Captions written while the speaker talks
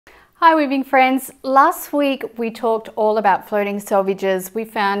Hi weaving friends, last week we talked all about floating selvedges. We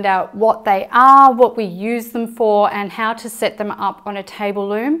found out what they are, what we use them for, and how to set them up on a table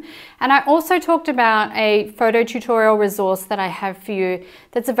loom. And I also talked about a photo tutorial resource that I have for you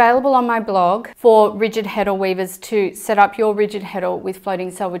that's available on my blog for rigid heddle weavers to set up your rigid heddle with floating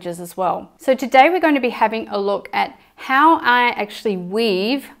selvedges as well. So today we're going to be having a look at how I actually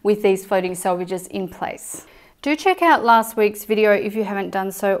weave with these floating selvedges in place. Do check out last week's video if you haven't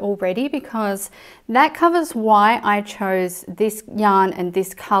done so already, because that covers why I chose this yarn and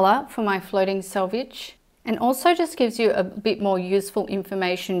this color for my floating selvage, and also just gives you a bit more useful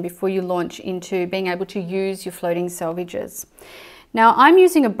information before you launch into being able to use your floating selvages. Now I'm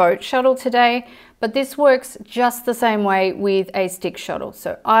using a boat shuttle today, but this works just the same way with a stick shuttle,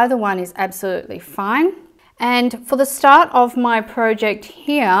 so either one is absolutely fine. And for the start of my project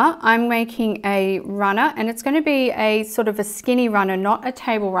here, I'm making a runner, and it's going to be a sort of a skinny runner, not a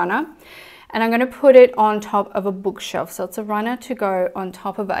table runner. And I'm going to put it on top of a bookshelf. So it's a runner to go on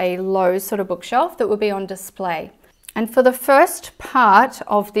top of a low sort of bookshelf that will be on display. And for the first part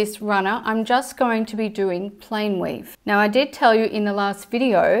of this runner, I'm just going to be doing plain weave. Now I did tell you in the last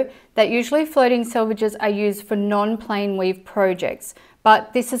video that usually floating selvages are used for non-plain weave projects.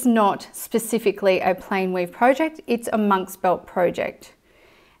 But this is not specifically a plain weave project, it's a monk's belt project.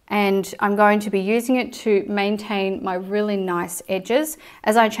 And I'm going to be using it to maintain my really nice edges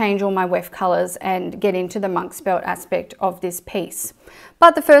as I change all my weft colors and get into the monk's belt aspect of this piece.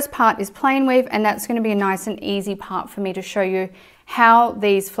 But the first part is plain weave, and that's going to be a nice and easy part for me to show you how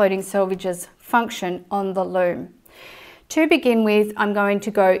these floating selvages function on the loom. To begin with, I'm going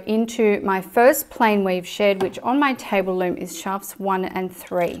to go into my first plain weave shed, which on my table loom is shafts 1 and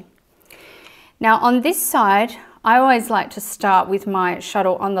 3. Now on this side, I always like to start with my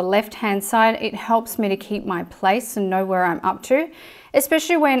shuttle on the left hand side. It helps me to keep my place and know where I'm up to,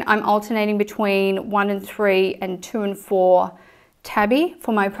 especially when I'm alternating between 1 and 3 and 2 and 4 tabby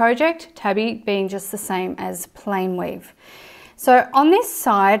for my project, tabby being just the same as plain weave. So on this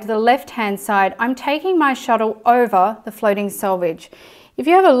side, the left-hand side, I'm taking my shuttle over the floating selvage. If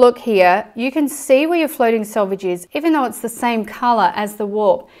you have a look here, you can see where your floating selvage is. Even though it's the same color as the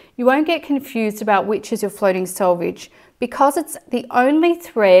warp, you won't get confused about which is your floating selvage, because it's the only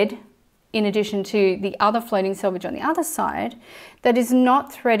thread, in addition to the other floating selvage on the other side, that is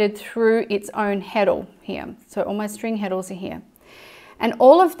not threaded through its own heddle here. So all my string heddles are here. And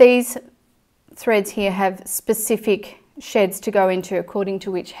all of these threads here have specific sheds to go into according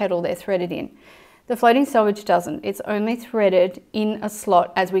to which heddle they're threaded in. The floating selvage doesn't. It's only threaded in a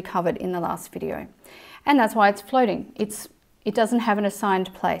slot, as we covered in the last video. And that's why it's floating. It doesn't have an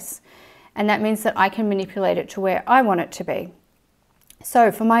assigned place. And that means that I can manipulate it to where I want it to be.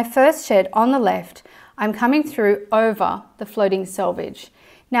 So for my first shed on the left, I'm coming through over the floating selvage.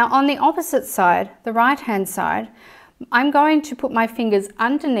 Now on the opposite side, the right-hand side, I'm going to put my fingers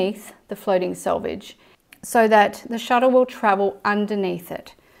underneath the floating selvage so that the shuttle will travel underneath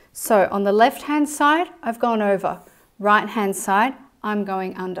it. So on the left hand side, I've gone over. Right hand side, I'm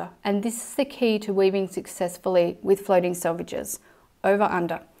going under. And this is the key to weaving successfully with floating selvages. Over,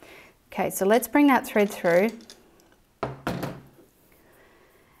 under. Okay, so let's bring that thread through.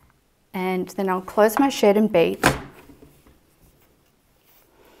 And then I'll close my shed and beat.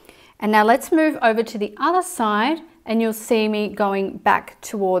 And now let's move over to the other side, and you'll see me going back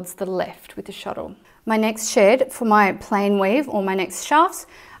towards the left with the shuttle. My next shed for my plain weave, or my next shafts,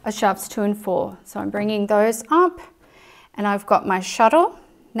 are shafts 2 and 4. So I'm bringing those up, and I've got my shuttle.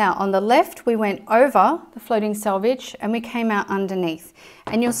 Now on the left, we went over the floating selvage and we came out underneath.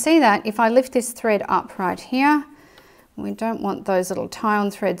 And you'll see that if I lift this thread up right here, we don't want those little tie-on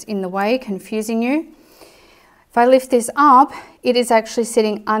threads in the way, confusing you. If I lift this up, it is actually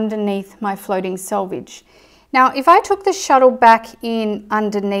sitting underneath my floating selvage. Now, if I took the shuttle back in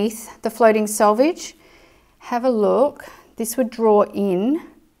underneath the floating selvage, have a look, this would draw in,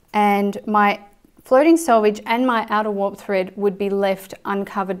 and my floating selvage and my outer warp thread would be left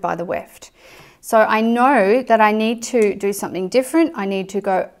uncovered by the weft. So I know that I need to do something different. I need to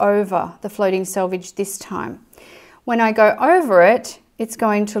go over the floating selvage this time. When I go over it, it's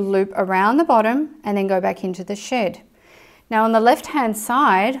going to loop around the bottom and then go back into the shed. Now on the left-hand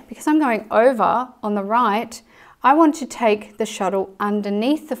side, because I'm going over on the right, I want to take the shuttle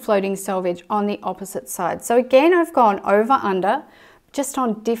underneath the floating selvage on the opposite side. So again, I've gone over, under, just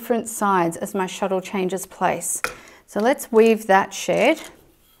on different sides as my shuttle changes place. So let's weave that shed.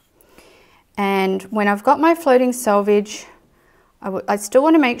 And when I've got my floating selvage, I still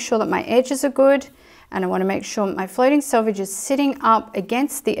want to make sure that my edges are good, and I want to make sure my floating selvage is sitting up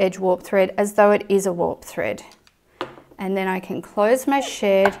against the edge warp thread as though it is a warp thread. And then I can close my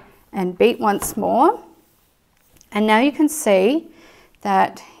shed and beat once more. And now you can see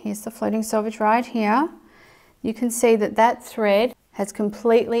that, here's the floating selvage right here. You can see that that thread has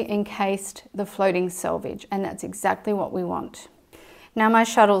completely encased the floating selvage, and that's exactly what we want. Now my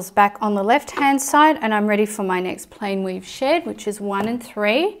shuttle's back on the left hand side and I'm ready for my next plain weave shed, which is 1 and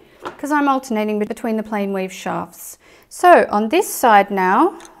 3, because I'm alternating between the plain weave shafts. So on this side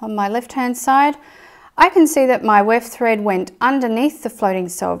now, on my left hand side, I can see that my weft thread went underneath the floating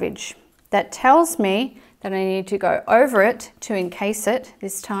selvage. That tells me that I need to go over it to encase it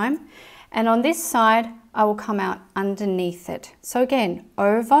this time. And on this side, I will come out underneath it. So again,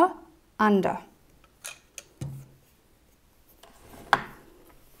 over, under.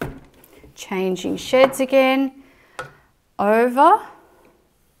 Changing sheds again, over,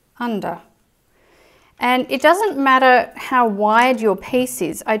 under. And it doesn't matter how wide your piece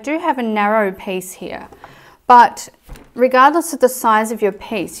is. I do have a narrow piece here, but regardless of the size of your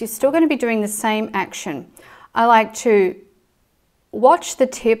piece, you're still going to be doing the same action. I like to watch the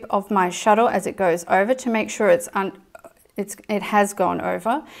tip of my shuttle as it goes over to make sure it has gone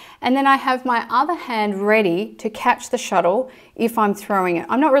over, and then I have my other hand ready to catch the shuttle if I'm throwing it.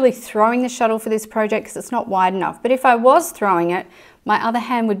 I'm not really throwing the shuttle for this project because it's not wide enough, but if I was throwing it, my other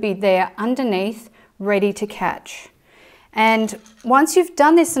hand would be there underneath, ready to catch. And once you've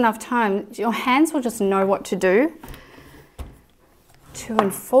done this enough times, your hands will just know what to do. 2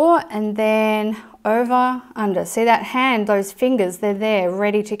 and 4, and then over, under. See that hand, those fingers, they're there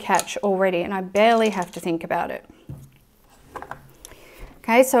ready to catch already, and I barely have to think about it.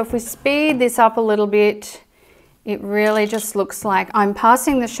 Okay, so if we speed this up a little bit, it really just looks like I'm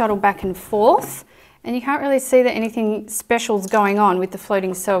passing the shuttle back and forth, and you can't really see that anything special is going on with the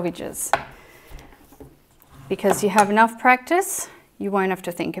floating selvages. Because you have enough practice, you won't have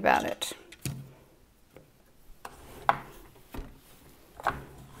to think about it.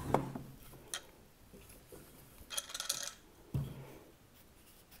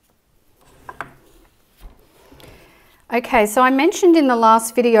 Okay, so I mentioned in the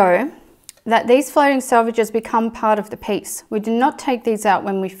last video that these floating selvages become part of the piece. We do not take these out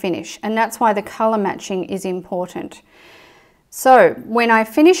when we finish, and that's why the colour matching is important. So when I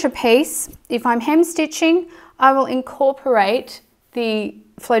finish a piece, if I'm hem stitching, I will incorporate the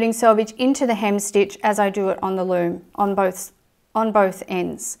floating selvage into the hem stitch as I do it on the loom, on both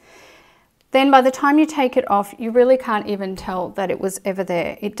ends. Then by the time you take it off, you really can't even tell that it was ever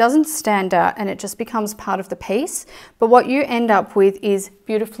there. It doesn't stand out and it just becomes part of the piece. But what you end up with is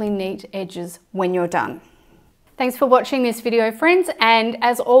beautifully neat edges when you're done. Thanks for watching this video, friends, and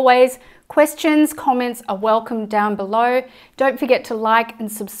as always, questions, comments are welcome down below. Don't forget to like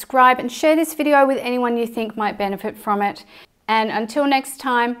and subscribe and share this video with anyone you think might benefit from it. And until next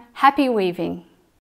time, happy weaving.